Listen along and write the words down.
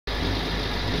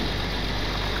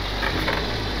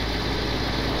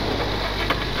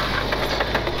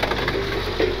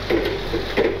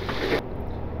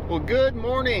Good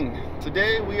morning.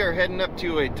 Today we are heading up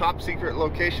to a top secret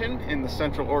location in the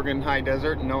Central Oregon High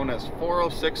Desert known as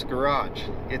 406 Garage.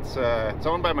 It's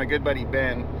owned by my good buddy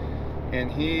Ben,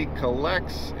 and he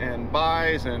collects and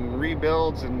buys and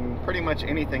rebuilds and pretty much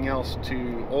anything else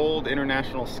to old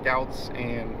international scouts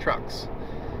and trucks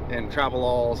and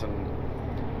travel-alls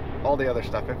and all the other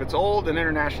stuff. If it's old and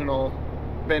international,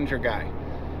 Ben's your guy.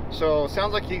 So it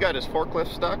sounds like he got his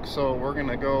forklift stuck, so we're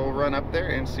gonna go run up there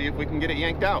and see if we can get it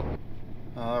yanked out.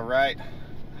 All right,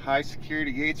 high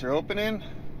security gates are opening.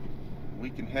 We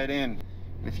can head in.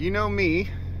 If you know me,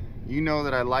 you know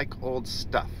that I like old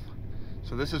stuff.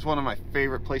 So this is one of my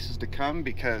favorite places to come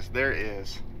because there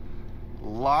is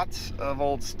lots of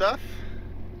old stuff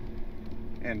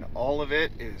and all of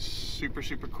it is super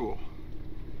cool.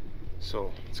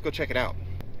 So let's go check it out.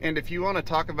 And if you want to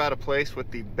talk about a place with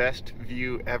the best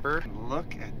view ever,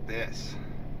 look at this.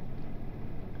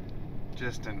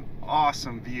 Just an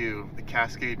awesome view. The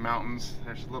Cascade Mountains.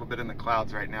 There's a little bit in the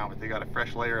clouds right now, but they got a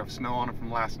fresh layer of snow on them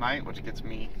from last night, which gets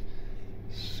me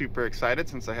super excited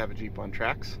since I have a Jeep on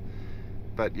tracks.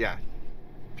 But yeah,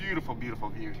 beautiful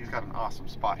view. He's got an awesome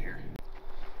spot here.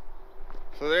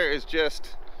 So there is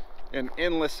just an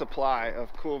endless supply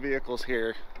of cool vehicles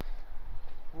here.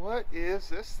 What is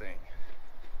this thing?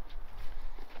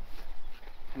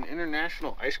 An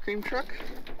international ice cream truck?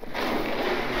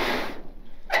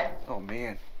 Oh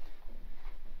man.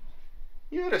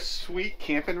 You know what a sweet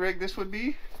camping rig this would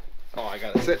be? Oh, I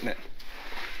gotta sit in it.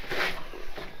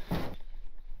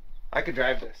 I could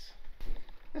drive this.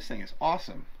 This thing is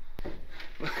awesome.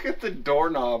 Look at the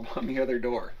doorknob on the other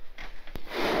door.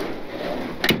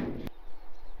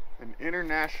 An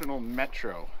international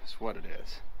metro is what it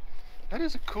is. That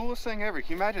is the coolest thing ever.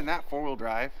 Can you imagine that four-wheel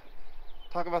drive?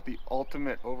 Talk about the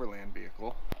ultimate overland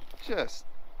vehicle. Just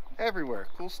everywhere,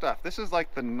 cool stuff. This is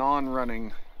like the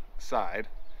non-running side.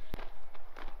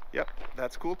 Yep,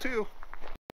 that's cool too.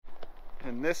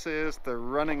 And this is the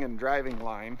running and driving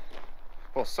line.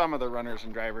 Well, some of the runners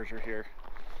and drivers are here.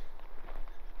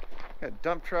 Got a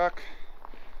dump truck,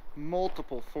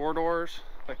 multiple four doors.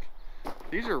 Like,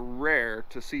 these are rare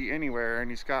to see anywhere,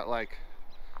 and he's got like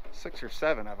 6 or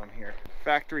 7 of them here.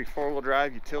 Factory four-wheel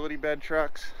drive utility bed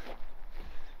trucks.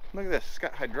 Look at this, it's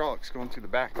got hydraulics going through the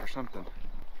back or something.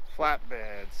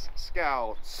 Flatbeds,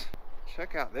 scouts.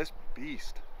 Check out this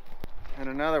beast. And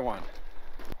another one.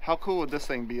 How cool would this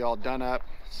thing be all done up,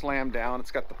 slammed down?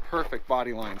 It's got the perfect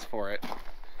body lines for it.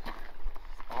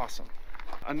 Awesome.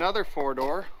 Another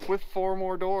 4-door with 4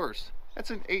 more doors. That's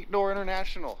an 8-door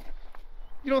international.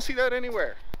 You don't see that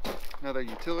anywhere. Another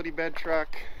utility bed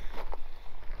truck.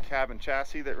 Cab and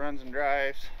chassis that runs and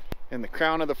drives. And the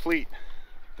crown of the fleet,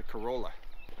 the Corolla.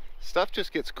 Stuff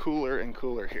just gets cooler and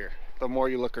cooler here the more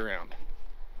you look around.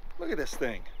 Look at this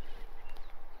thing.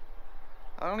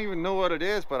 I don't even know what it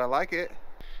is, but I like it.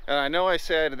 And I know I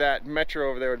said that Metro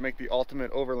over there would make the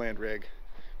ultimate overland rig,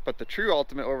 but the true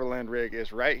ultimate overland rig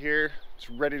is right here.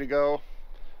 It's ready to go.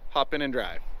 Hop in and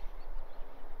drive.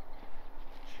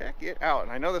 Check it out.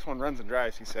 And I know this one runs and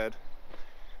drives, he said.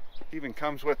 It even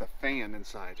comes with a fan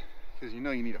inside, because you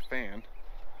know you need a fan.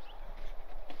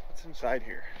 What's inside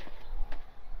here?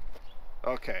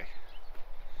 Okay.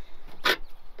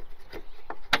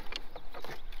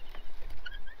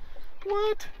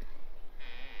 What?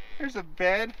 There's a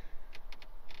bed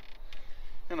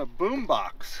and a boom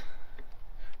box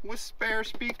with spare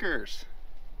speakers.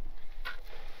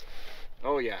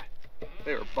 Oh yeah,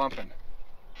 they were bumping.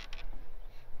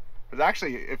 But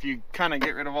actually, if you kind of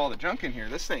get rid of all the junk in here,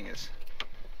 this thing is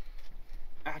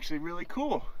actually really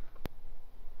cool.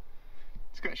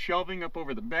 It's got shelving up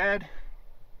over the bed.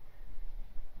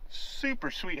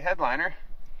 Super sweet headliner.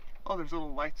 Oh, there's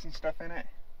little lights and stuff in it.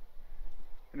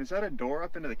 And is that a door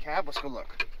up into the cab? Let's go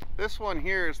look. This one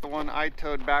here is the one I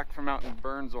towed back from out in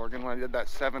Burns, Oregon when I did that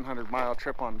 700-mile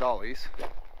trip on dollies.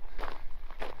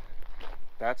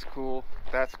 That's cool.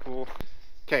 That's cool.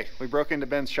 Okay, we broke into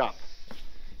Ben's shop.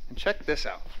 And check this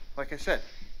out. Like I said,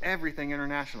 everything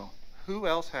international. Who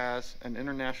else has an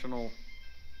international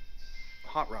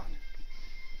hot rod?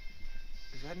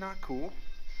 Is that not cool?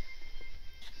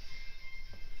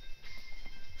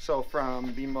 So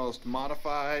from the most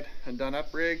modified and done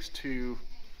up rigs to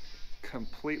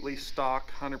completely stock,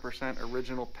 100%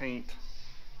 original paint,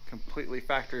 completely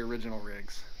factory original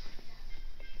rigs.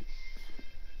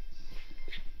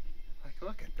 Like,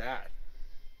 look at that.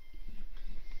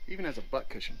 Even has a butt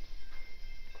cushion.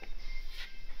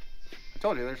 I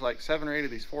told you there's like 7 or 8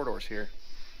 of these 4-doors here.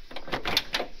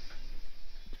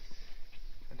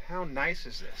 And how nice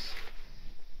is this?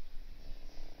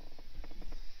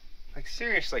 Like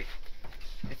seriously,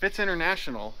 if it's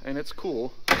international and it's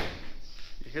cool,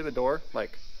 you You hear the door?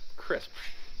 Like, crisp.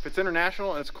 If it's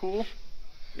international and it's cool,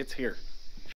 it's here.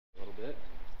 A little bit.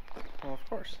 Well, of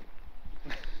course.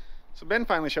 So Ben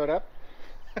finally showed up.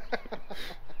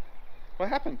 What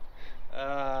happened?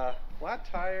 Flat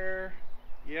tire.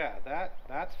 Yeah,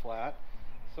 that's flat.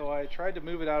 So I tried to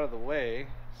move it out of the way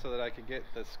so that I could get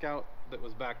the Scout that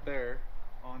was back there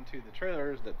onto the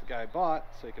trailers that the guy bought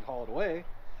so he could haul it away.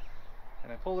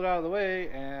 And I pulled it out of the way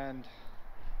and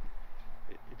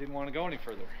it didn't want to go any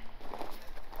further.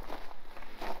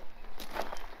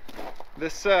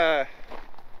 This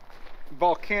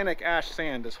volcanic ash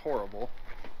sand is horrible.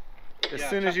 As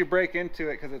soon as you break into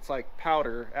it, because it's like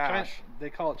powder ash. They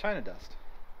call it China dust.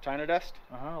 China dust?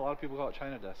 A lot of people call it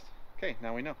China dust. Okay,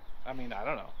 now we know. I mean, I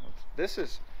don't know. This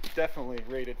is definitely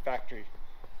rated factory.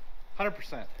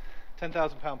 100%.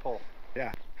 10,000 pound pole.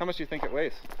 Yeah. How much do you think it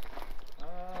weighs?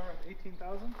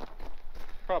 18,000?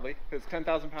 Probably. It's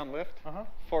 10,000 pound lift.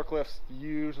 Forklifts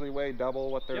usually weigh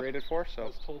double what they're rated for. So I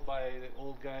was told by the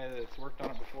old guy that's worked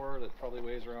on it before that probably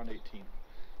weighs around 18.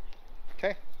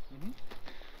 Okay.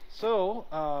 So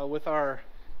with our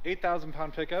 8,000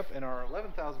 pound pickup and our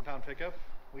 11,000 pound pickup,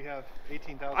 we have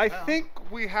 18,000 I pounds. think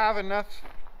we have enough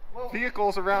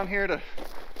vehicles around here to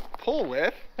pull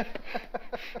with.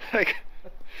 Like,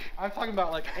 I'm talking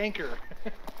about like anchor.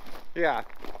 Yeah.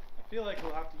 I feel like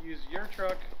we'll have to use your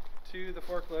truck to the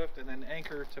forklift and then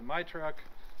anchor to my truck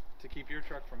to keep your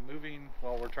truck from moving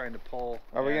while we're trying to pull.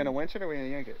 Are we gonna winch it or are we gonna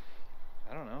yank it?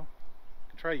 I don't know. We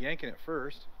can try yanking it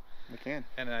first. We can.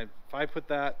 And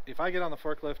if I get on the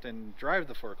forklift and drive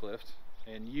the forklift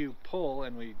and you pull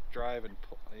and we drive and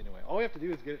pull, anyway, all we have to do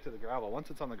is get it to the gravel. Once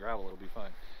it's on the gravel, it'll be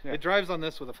fine. Yeah. It drives on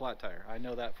this with a flat tire. I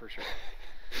know that for sure.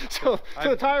 So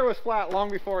the tire was flat long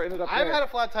before it ended up there. I've had a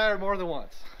flat tire more than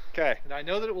once. Okay. And I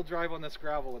know that it will drive on this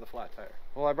gravel with a flat tire.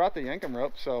 Well, I brought the Yankum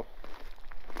rope, so.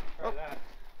 Try that.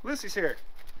 Lucy's here.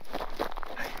 Like,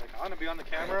 I want to be on the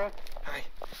camera. Hi.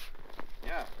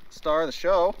 Yeah. Star of the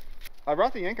show. I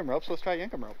brought the Yankum ropes. Let's try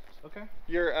Yankum rope. Okay.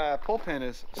 Your pull pin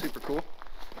is super cool.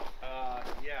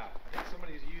 Yeah. I think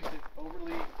somebody's used it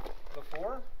overly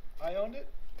before I owned it.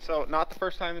 So not the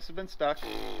first time this has been stuck.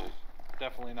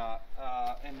 Definitely not.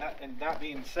 And that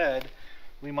being said,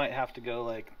 we might have to go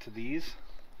like to these.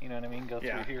 You know what I mean? Go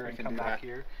through here and come back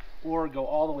here, or go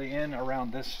all the way in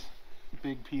around this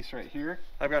big piece right here.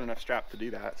 I've got enough strap to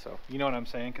do that, so. You know what I'm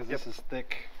saying? Because this is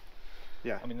thick.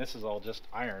 Yeah. I mean, this is all just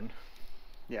iron.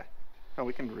 Yeah. Oh,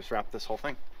 we can just wrap this whole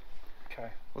thing.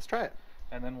 Okay. Let's try it.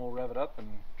 And then we'll rev it up and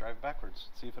drive it backwards.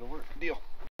 See if it'll work. Deal.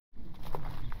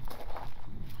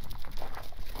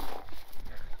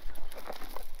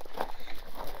 I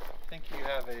think you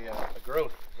have a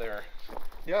growth there.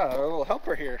 Yeah, a little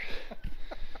helper here.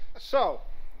 So,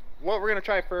 what we're going to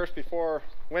try first before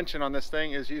winching on this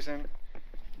thing is using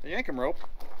the Yankum rope.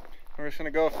 We're just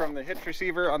going to go from the hitch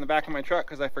receiver on the back of my truck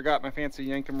because I forgot my fancy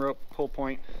Yankum rope pull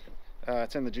point.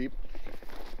 It's in the Jeep.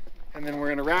 And then we're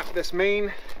going to wrap this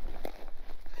main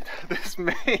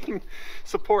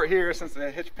support here, since the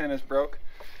hitch pin is broke,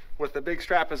 with the big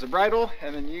strap as a bridle,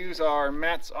 and then use our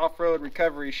Matt's off-road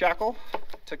recovery shackle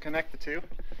to connect the two.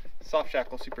 Soft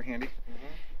shackle, super handy.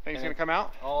 Think it's going to come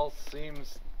out? All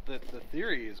seems that the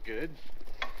theory is good.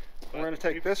 We're going to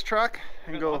take this truck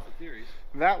and go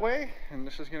that way, and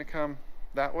this is going to come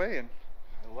that way. And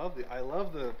I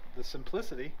love the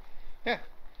simplicity. Yeah.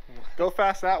 Go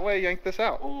fast that way, yank this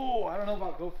out. Oh, I don't know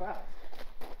about go fast.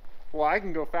 Well, I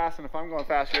can go fast, and if I'm going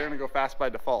fast, you're going to go fast by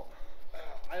default.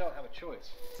 I don't have a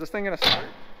choice. Is this thing going to start?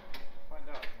 Find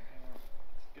out.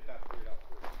 Let's get that figured out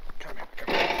first. Come here,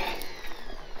 come here.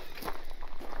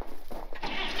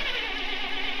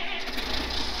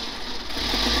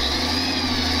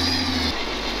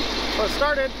 So it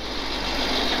started.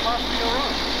 What could possibly go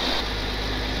wrong?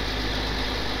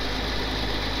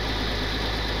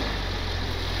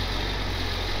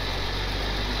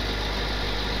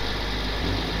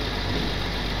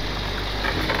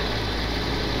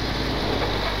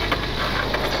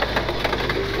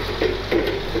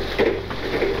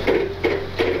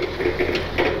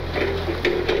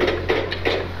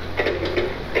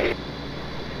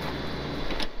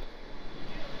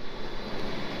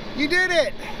 You did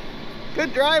it!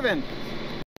 Good driving!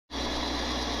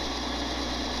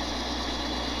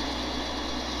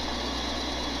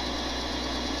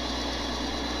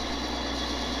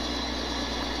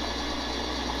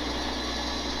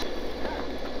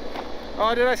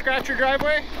 Oh, did I scratch your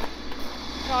driveway?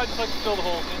 No, I just like to fill the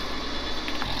hole in.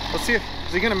 Let's see if,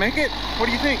 is he gonna make it? What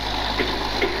do you think?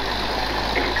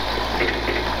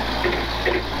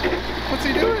 What's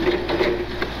he doing?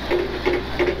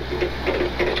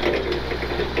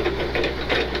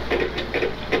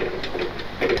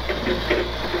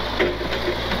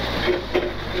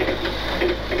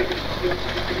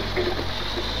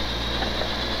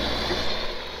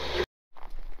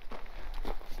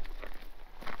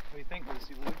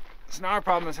 so now our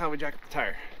problem is how we jack up the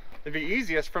tire. It'd be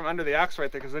easiest from under the axle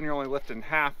right there, because then you're only lifting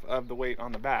half of the weight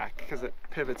on the back, because it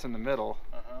pivots in the middle.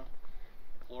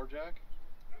 Floor jack?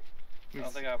 I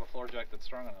don't think I have a floor jack that's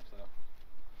strong enough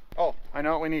though. Oh, I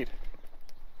know what we need.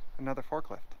 Another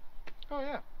forklift. Oh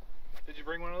yeah. Did you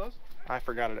bring one of those? I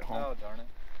forgot it at home. Oh darn it.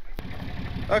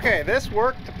 Okay, this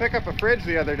worked to pick up a fridge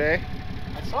the other day.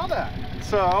 I saw that.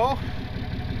 So,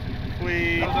 was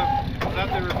that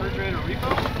the refrigerator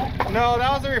repo? No,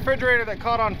 that was the refrigerator that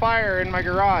caught on fire in my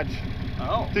garage.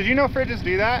 Oh. Did you know fridges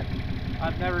do that?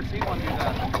 I've never seen one do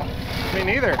that. Me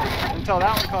neither, until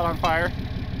that one caught on fire.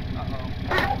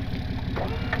 Uh-oh.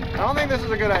 I don't think this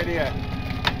is a good idea.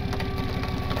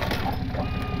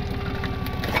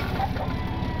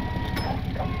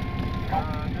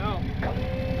 No.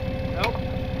 Nope.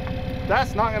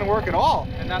 That's not going to work at all.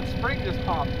 And that spring just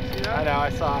popped. You see that? I know, I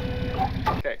saw.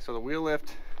 Okay, so the wheel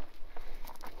lift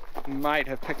might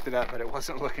have picked it up, but it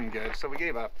wasn't looking good, so we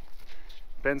gave up.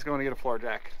 Ben's going to get a floor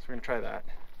jack, so we're going to try that.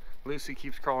 Lucy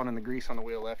keeps crawling in the grease on the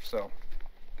wheel lift, so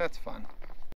that's fun.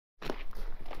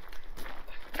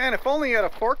 And if only you had a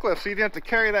forklift so you didn't have to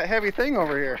carry that heavy thing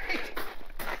over here.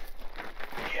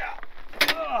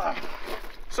 Yeah.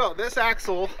 So this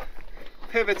axle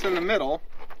pivots in the middle,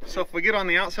 so if we get on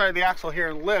the outside of the axle here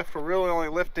and lift, we're really only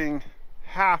lifting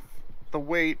half the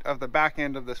weight of the back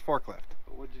end of this forklift.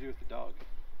 But what'd you do with the dog?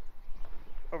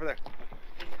 Over there.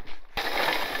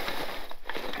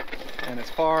 And as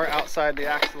far outside the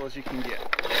axle as you can get.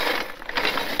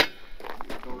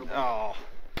 Oh,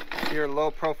 your low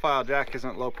profile jack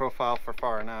isn't low profile for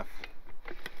far enough.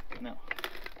 No.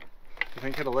 You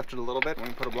think it'll lift it a little bit when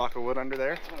we put a block of wood under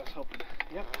there? That's what I was hoping.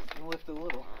 Yep, it's gonna lift it a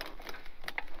little.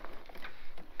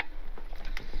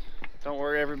 Don't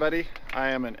worry everybody,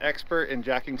 I am an expert in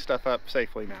jacking stuff up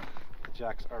safely now. The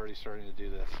jack's already starting to do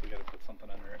this. We gotta put something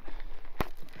under it.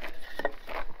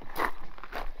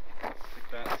 Stick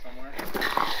that somewhere.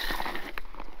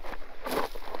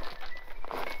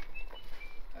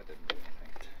 That didn't do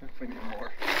anything. We need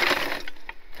more.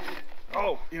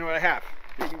 Oh, you know what I have?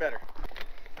 Even better.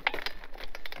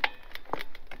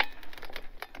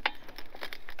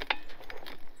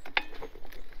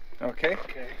 Okay.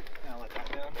 Okay, now let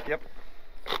that down. Yep.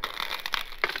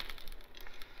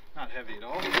 Not heavy at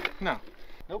all. No.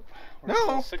 Nope. We're No.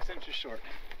 still 6 inches short.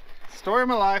 Story of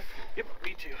my life. Yep,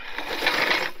 me too.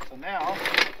 So now,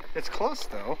 It's close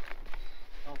though.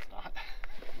 no it's not.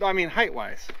 No, I mean height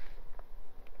wise.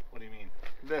 What do you mean?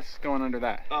 This going under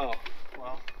that. Oh,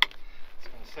 well, I was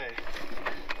gonna say,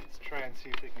 let's try and see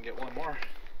if we can get one more.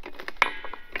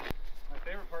 My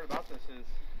favorite part about this is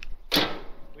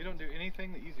we don't do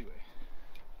anything the easy way.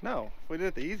 No, if we did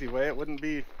it the easy way, it wouldn't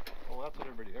be. Well, that's what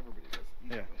everybody does. The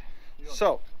easy Yeah. way. You don't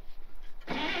So,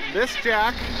 this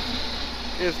jack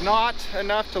is not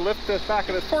enough to lift the back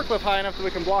of this forklift high enough that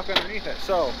we can block underneath it.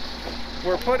 So,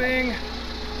 we're putting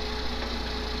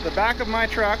the back of my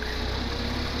truck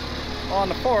on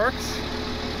the forks.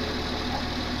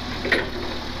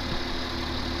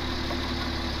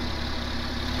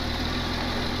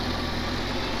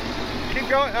 Keep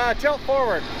going, tilt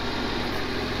forward.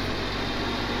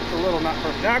 It's a little not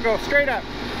perfect. Now go straight up.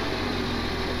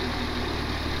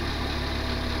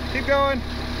 Keep going.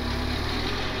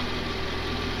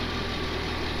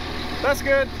 That's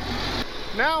good.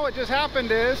 Now what just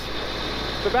happened is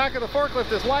the back of the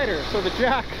forklift is lighter, so the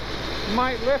jack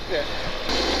might lift it.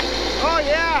 Oh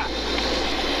yeah,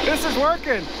 this is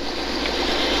working.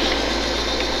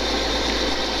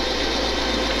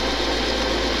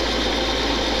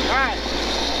 All right.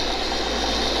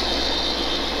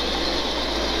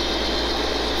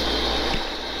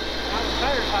 Now the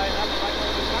tire's high enough that I can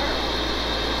move the tire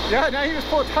off. Yeah, now you just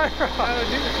pull a tire I off. don't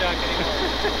need the jack anymore.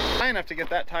 High enough to get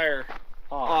that tire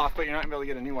off, but you're not gonna be able to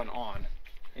get a new one on.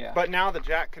 Yeah. But now the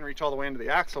jack can reach all the way into the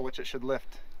axle, which it should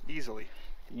lift easily.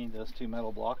 You need those 2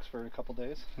 metal blocks for a couple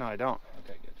days? No, I don't.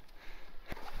 Okay, good.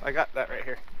 I got that right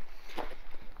here.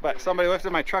 But somebody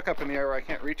lifted my truck up in the air where I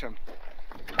can't reach them.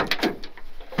 Hey,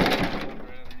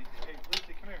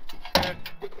 Lucy, come here. I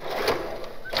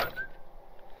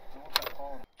want that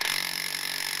falling.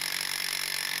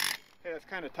 Hey, that's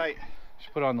kind of tight.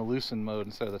 Should put on the loosen mode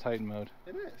instead of the tighten mode.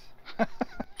 It is.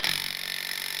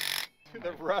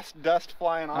 The rust dust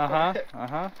flying off of it.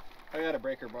 I got a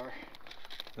breaker bar.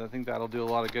 I think that'll do a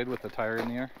lot of good with the tire in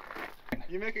the air.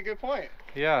 You make a good point.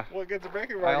 Yeah. What good's a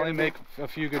breaker bar? I gonna only do? make a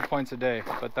few good points a day,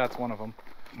 but that's one of them.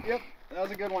 Yep, that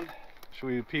was a good one. Should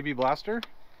we PB blaster?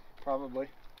 Probably.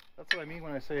 That's what I mean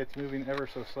when I say it's moving ever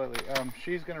so slightly.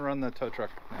 She's gonna run the tow truck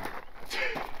now.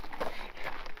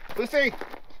 Lucy,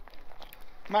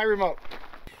 my remote.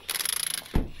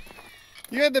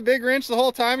 You had the big wrench the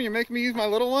whole time. You're making me use my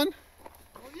little one.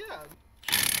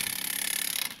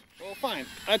 Fine.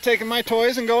 I'm taking my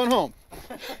toys and going home.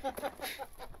 Look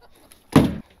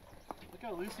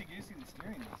how loosey-goosey the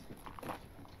steering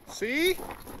is. See?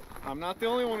 I'm not the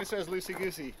only one who says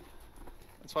loosey-goosey.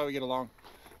 That's why we get along.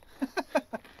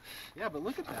 Yeah, but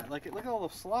look at that. Like, look at all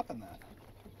the slop in that.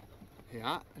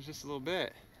 Yeah, it's just a little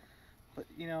bit. But,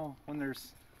 you know, when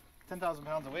there's 10,000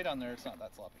 pounds of weight on there, it's not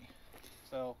that sloppy.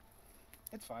 So,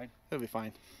 it's fine. It'll be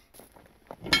fine.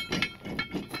 There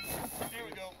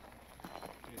we go.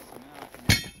 Okay, so now I can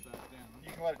get this back down.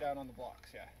 You can let it down on the blocks,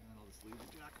 yeah. And I'll just leave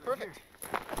the jack right Perfect.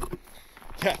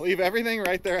 Yeah, leave everything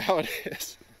right there how it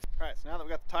is. All right, so now that we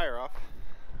got the tire off,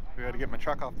 we got to get my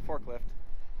truck off the forklift.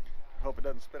 I hope it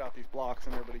doesn't spit out these blocks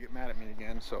and everybody get mad at me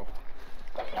again, so.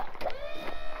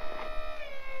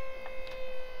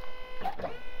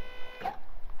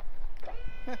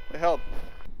 They held.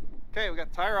 Okay, we got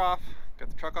the tire off, got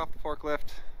the truck off the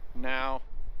forklift. Now,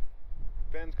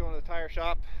 Ben's going to the tire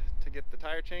shop to get the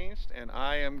tire changed, and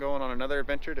I am going on another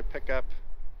adventure to pick up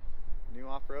a new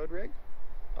off-road rig,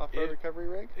 off-road recovery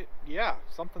rig. Yeah,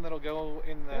 something that'll go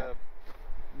in the,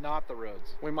 not the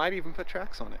roads. We might even put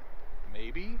tracks on it.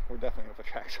 Maybe. We're definitely gonna put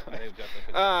tracks on it.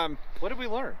 Definitely what did we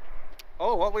learn?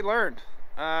 Oh, what we learned.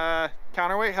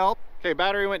 Counterweight help. Okay,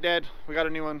 battery went dead. We got a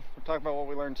new one. We'll talk about what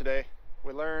we learned today.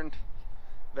 We learned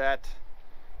that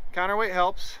counterweight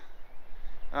helps.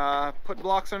 Put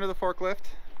blocks under the forklift.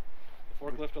 The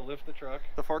forklift will lift the truck.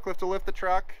 The forklift will lift the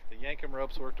truck. The Yankum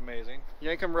ropes worked amazing.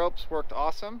 Yankum ropes worked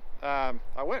awesome. I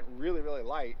went really, really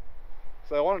light.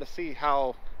 So I wanted to see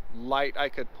how light I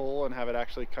could pull and have it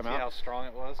actually come out. See how strong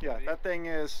it was? Yeah, that thing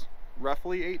is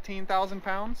roughly 18,000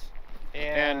 pounds.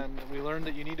 And we learned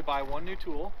that you need to buy one new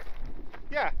tool.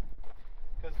 Yeah.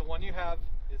 Because the one you have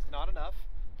is not enough.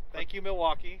 Thank you,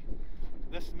 Milwaukee.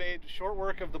 This made short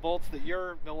work of the bolts that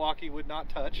your Milwaukee would not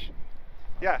touch.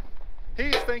 Yeah.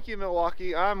 He's thank you,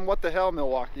 Milwaukee. I'm what the hell,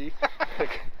 Milwaukee.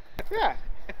 Yeah.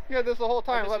 Yeah, this the whole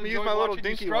time. Let me use my little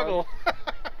dinky struggle.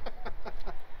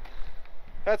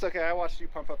 That's okay. I watched you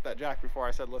pump up that jack before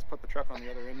I said let's put the truck on the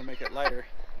other end to make it lighter.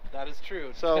 That is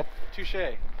true. So, touche.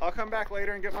 I'll come back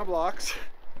later and get my blocks.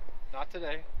 Not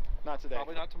today. Not today.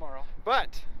 Probably not tomorrow.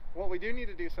 But what we do need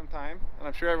to do sometime, and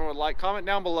I'm sure everyone would like, comment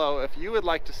down below if you would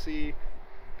like to see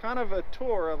kind of a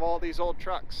tour of all these old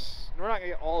trucks. We're not gonna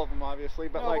get all of them, obviously,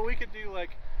 but but we could do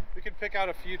we could pick out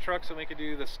a few trucks and we could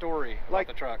do the story about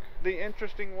the truck. The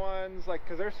interesting ones,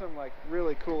 because there's some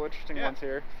really cool, interesting ones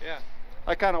here. Yeah.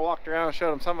 I kind of walked around and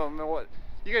showed him some of them, and what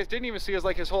you guys didn't even see is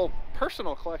his whole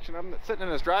personal collection of them that's sitting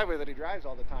in his driveway that he drives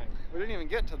all the time. We didn't even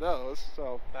get to those,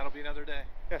 so. That'll be another day.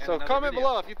 Yeah, so comment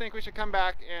below if you think we should come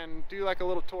back and do a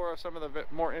little tour of some of the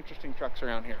more interesting trucks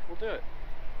around here. We'll do it.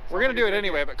 We're going to do it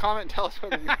anyway, but comment and tell us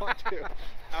whether you want to.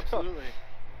 Absolutely.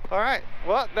 All right,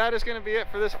 well, that is going to be it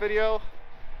for this video.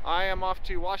 I am off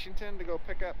to Washington to go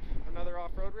pick up another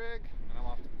off-road rig. And I'm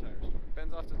off to the tire store.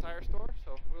 Ben's off to the tire store,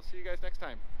 so we'll see you guys next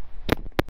time.